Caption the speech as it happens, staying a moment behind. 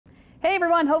Hey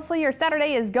everyone, hopefully your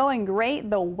Saturday is going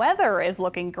great. The weather is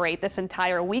looking great this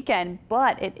entire weekend,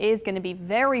 but it is going to be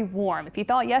very warm. If you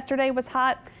thought yesterday was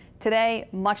hot, today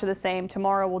much of the same.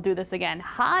 Tomorrow we'll do this again.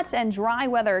 Hot and dry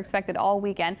weather expected all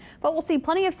weekend, but we'll see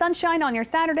plenty of sunshine on your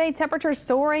Saturday. Temperatures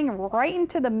soaring right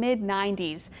into the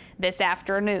mid-90s this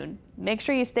afternoon. Make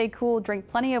sure you stay cool, drink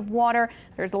plenty of water.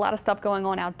 There's a lot of stuff going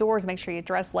on outdoors. Make sure you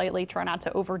dress lightly. Try not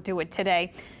to overdo it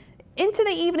today. Into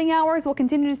the evening hours, we'll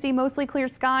continue to see mostly clear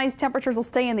skies. Temperatures will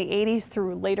stay in the 80s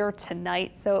through later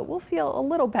tonight, so it will feel a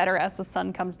little better as the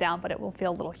sun comes down, but it will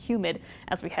feel a little humid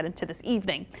as we head into this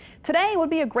evening. Today would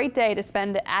be a great day to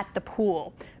spend at the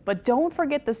pool, but don't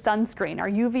forget the sunscreen. Our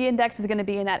UV index is going to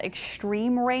be in that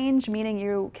extreme range, meaning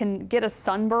you can get a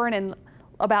sunburn in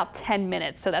about 10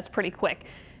 minutes, so that's pretty quick.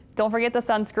 Don't forget the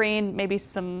sunscreen, maybe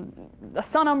some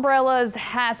sun umbrellas,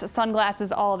 hats,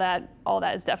 sunglasses, all that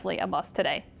is definitely a must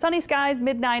today. Sunny skies,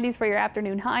 mid-90s for your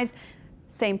afternoon highs.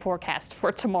 Same forecast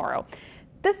for tomorrow.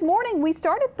 This morning, we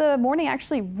started the morning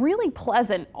actually really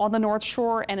pleasant on the North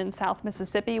Shore and in South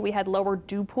Mississippi. We had lower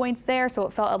dew points there, so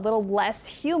it felt a little less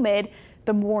humid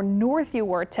the more north you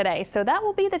were today. So that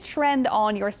will be the trend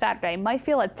on your Saturday. Might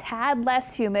feel a tad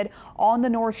less humid on the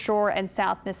North Shore and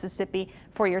South Mississippi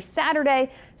for your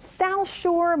Saturday. South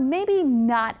Shore, maybe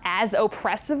not as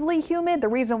oppressively humid. The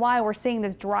reason why we're seeing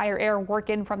this drier air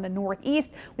work in from the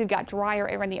northeast, we've got drier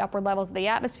air in the upper levels of the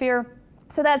atmosphere.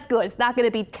 So that's good. It's not going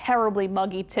to be terribly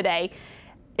muggy today.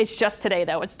 It's just today,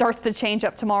 though. It starts to change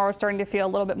up tomorrow, starting to feel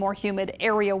a little bit more humid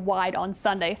area-wide on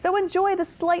Sunday. So enjoy the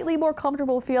slightly more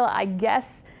comfortable feel, I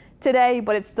guess, today,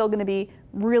 but it's still going to be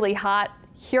really hot.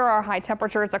 Here are high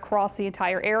temperatures across the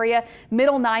entire area.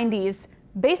 Middle 90s,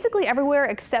 basically everywhere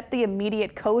except the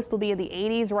immediate coast will be in the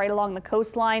 80s right along the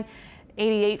coastline.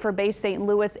 88 for Bay St.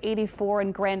 Louis, 84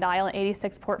 in Grand Island,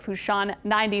 86 Port Fourchon,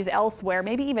 90s elsewhere,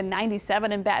 maybe even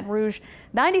 97 in Baton Rouge,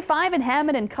 95 in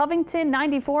Hammond and Covington,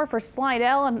 94 for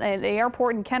Slidell and the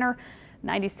airport in Kenner,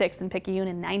 96 in Picayune,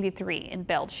 and 93 in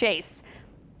Belle Chase.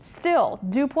 Still,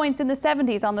 dew points in the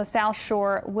 70s on the South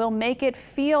Shore will make it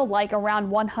feel like around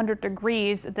 100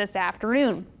 degrees this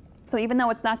afternoon. So even though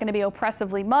it's not going to be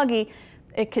oppressively muggy,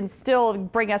 it can still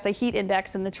bring us a heat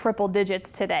index in the triple digits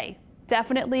today.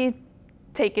 Definitely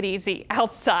take it easy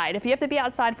outside. If you have to be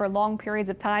outside for long periods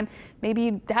of time, maybe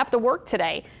you have to work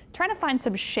today. Try to find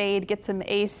some shade, get some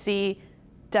AC.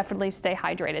 Definitely stay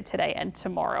hydrated today and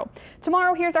tomorrow.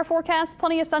 Tomorrow, here's our forecast.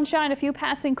 Plenty of sunshine, a few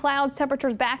passing clouds,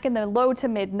 temperatures back in the low to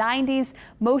mid 90s,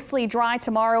 mostly dry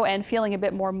tomorrow and feeling a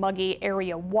bit more muggy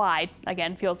area wide.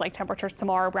 Again, feels like temperatures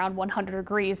tomorrow around 100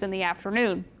 degrees in the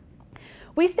afternoon.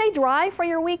 We stay dry for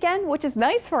your weekend, which is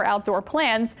nice for outdoor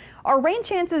plans. Our rain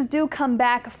chances do come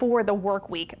back for the work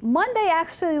week. Monday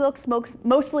actually looks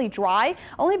mostly dry.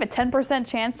 Only have a 10%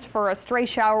 chance for a stray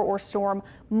shower or storm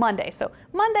Monday. So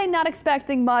Monday, not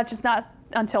expecting much. It's not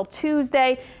until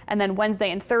Tuesday, and then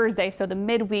Wednesday and Thursday, so the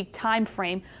midweek time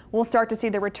frame, we'll start to see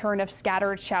the return of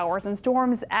scattered showers and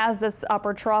storms as this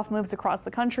upper trough moves across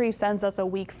the country, sends us a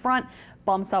weak front,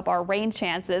 bumps up our rain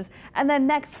chances. And then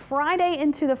next Friday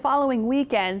into the following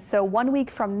weekend, so 1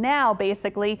 week from now,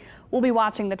 basically, we'll be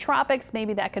watching the tropics.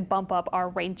 Maybe that could bump up our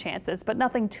rain chances, but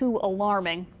nothing too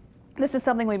alarming. This is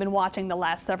something we've been watching the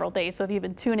last several days, so if you've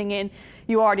been tuning in,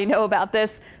 you already know about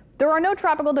this. There are no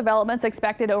tropical developments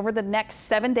expected over the next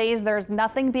 7 days. There's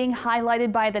nothing being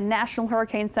highlighted by the National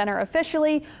Hurricane Center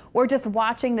officially. We're just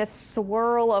watching this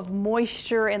swirl of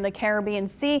moisture in the Caribbean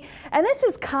Sea. And this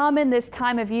is common this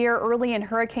time of year, early in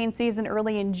hurricane season,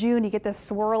 early in June. You get this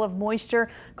swirl of moisture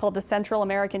called the Central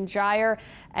American Gyre.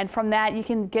 And from that, you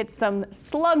can get some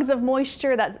slugs of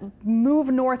moisture that move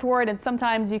northward, and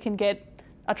sometimes you can get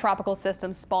a tropical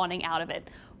system spawning out of it.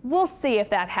 We'll see if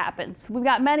that happens. We've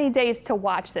got many days to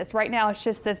watch this. Right now, it's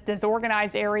just this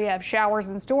disorganized area of showers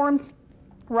and storms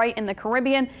right in the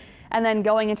Caribbean. And then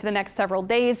going into the next several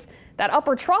days, that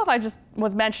upper trough I just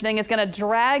was mentioning is going to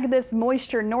drag this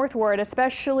moisture northward,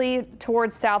 especially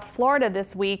towards South Florida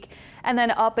this week, and then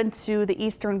up into the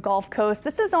eastern Gulf Coast.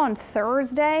 This is on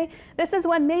Thursday. This is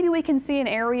when maybe we can see an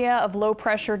area of low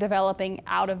pressure developing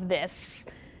out of this.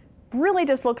 Really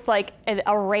just looks like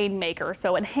a rainmaker.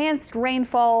 So enhanced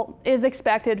rainfall is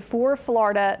expected for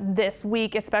Florida this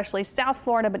week, especially South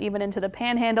Florida, but even into the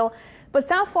Panhandle. But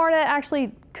South Florida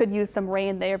actually could use some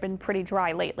rain. They have been pretty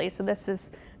dry lately, so this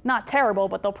is not terrible,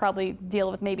 but they'll probably deal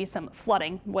with maybe some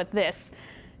flooding with this.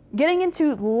 Getting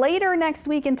into later next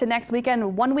week into next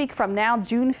weekend, 1 week from now,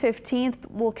 June 15th,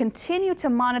 we'll continue to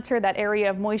monitor that area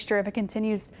of moisture. If it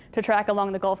continues to track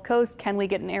along the Gulf Coast, can we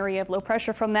get an area of low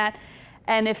pressure from that?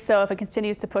 And if so, if it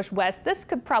continues to push west, this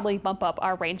could probably bump up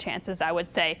our rain chances, I would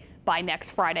say, by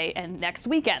next Friday and next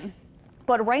weekend.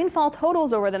 But rainfall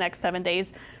totals over the next 7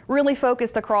 days really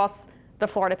focused across the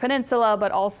Florida Peninsula,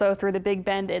 but also through the Big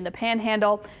Bend in the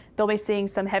Panhandle. They'll be seeing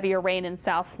some heavier rain in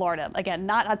South Florida. Again,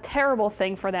 not a terrible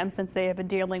thing for them since they have been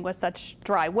dealing with such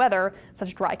dry weather,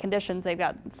 such dry conditions. They've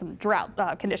got some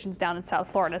drought conditions down in South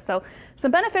Florida. So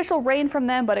some beneficial rain from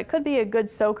them, but it could be a good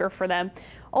soaker for them.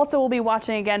 Also, we'll be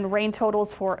watching again rain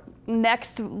totals for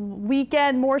next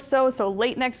weekend more so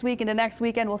late next week into next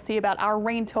weekend. We'll see about our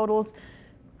rain totals.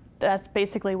 That's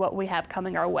basically what we have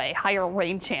coming our way, higher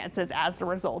rain chances as a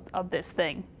result of this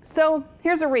thing. So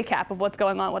here's a recap of what's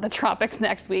going on with the tropics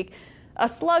next week. A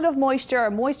slug of moisture,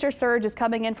 a moisture surge is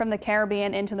coming in from the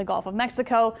Caribbean into the Gulf of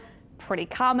Mexico. Pretty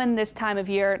common this time of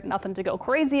year, nothing to go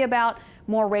crazy about.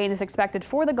 More rain is expected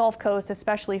for the Gulf Coast,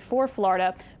 especially for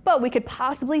Florida, but we could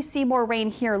possibly see more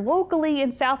rain here locally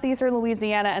in southeastern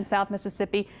Louisiana and South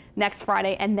Mississippi next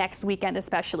Friday and next weekend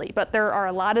especially. But there are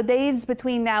a lot of days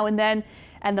between now and then,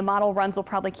 and the model runs will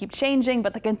probably keep changing,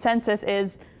 but the consensus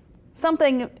is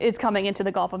something is coming into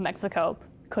the Gulf of Mexico.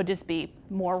 Could just be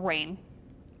more rain,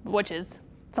 which is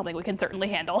something we can certainly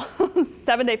handle.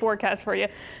 7-day forecast for you.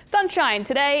 Sunshine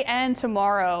today and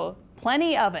tomorrow.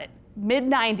 Plenty of it.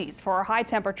 Mid-90s for our high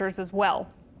temperatures as well.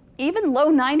 Even low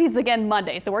 90s again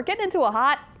Monday. So we're getting into a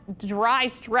hot, dry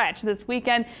stretch this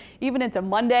weekend, even into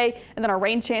Monday. And then our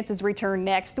rain chances return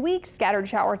next week. Scattered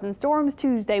showers and storms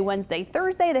Tuesday, Wednesday,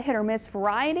 Thursday, the hit or miss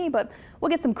variety. But we'll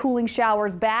get some cooling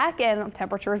showers back and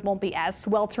temperatures won't be as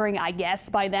sweltering, I guess,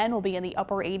 by then. We'll be in the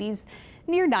upper 80s,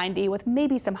 near 90 with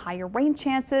maybe some higher rain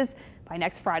chances by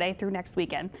next Friday through next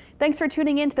weekend. Thanks for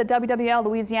tuning in to the WWL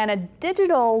Louisiana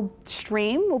digital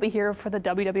stream. We'll be here for the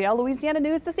WWL Louisiana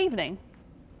news this evening.